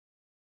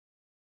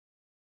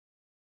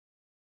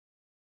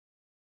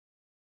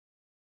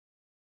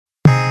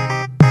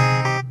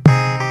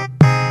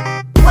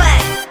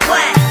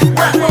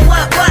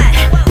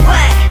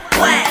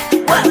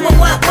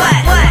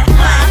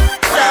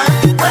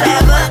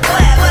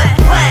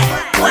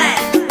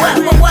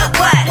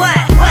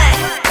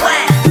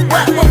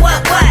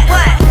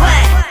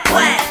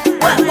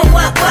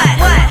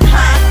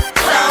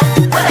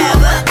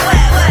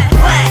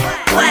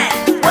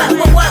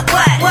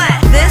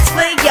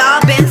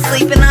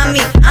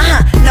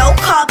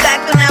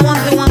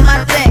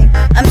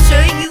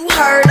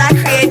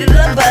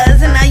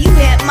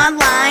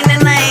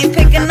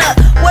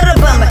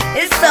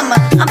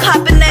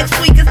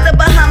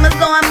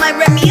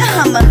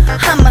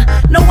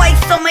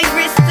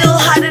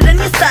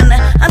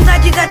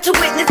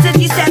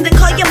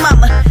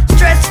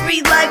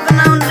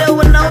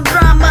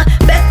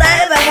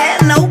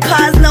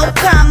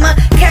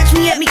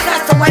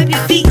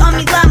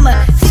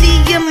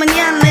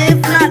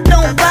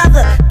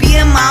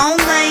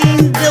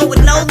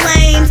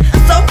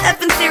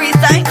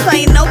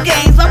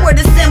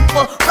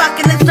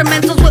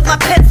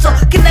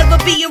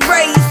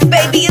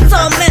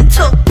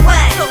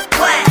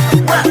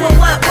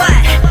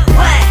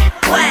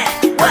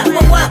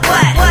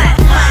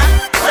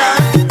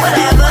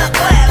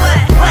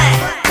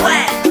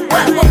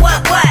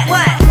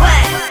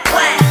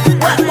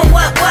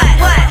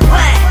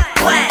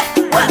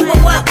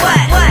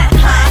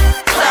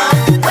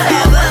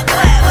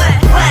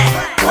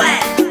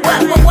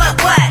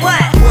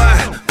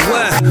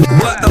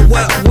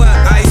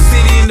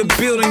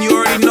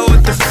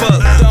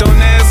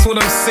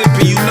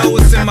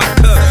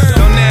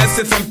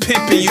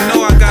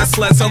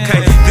Pryceless. Okay,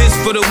 this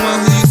for the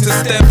one who used to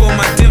step on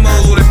my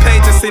demos with a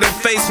page to see their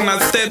face when I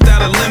stepped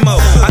out of limo.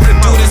 I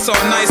could do this all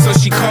night, so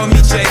she called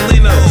me Jay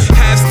Leno.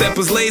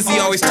 Half-steppers lazy,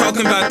 always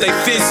talking about they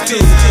fits too.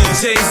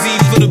 Jay-Z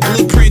for the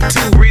blueprint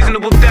too.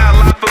 Reasonable doubt,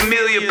 lot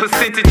familiar,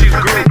 percentages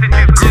grew.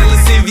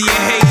 Jealous, envy,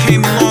 and hate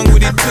came along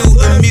with it too.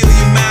 A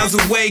million miles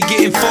away,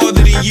 getting farther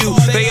than you.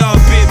 They all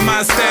bit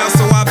my style,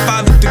 so I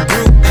followed the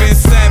group and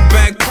sat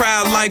back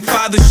proud like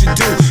fathers should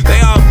do. They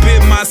all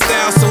bit my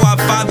style, so I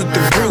followed the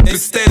group.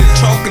 Instead of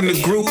chalking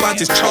the group, I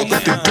just chalked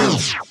up the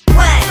dude.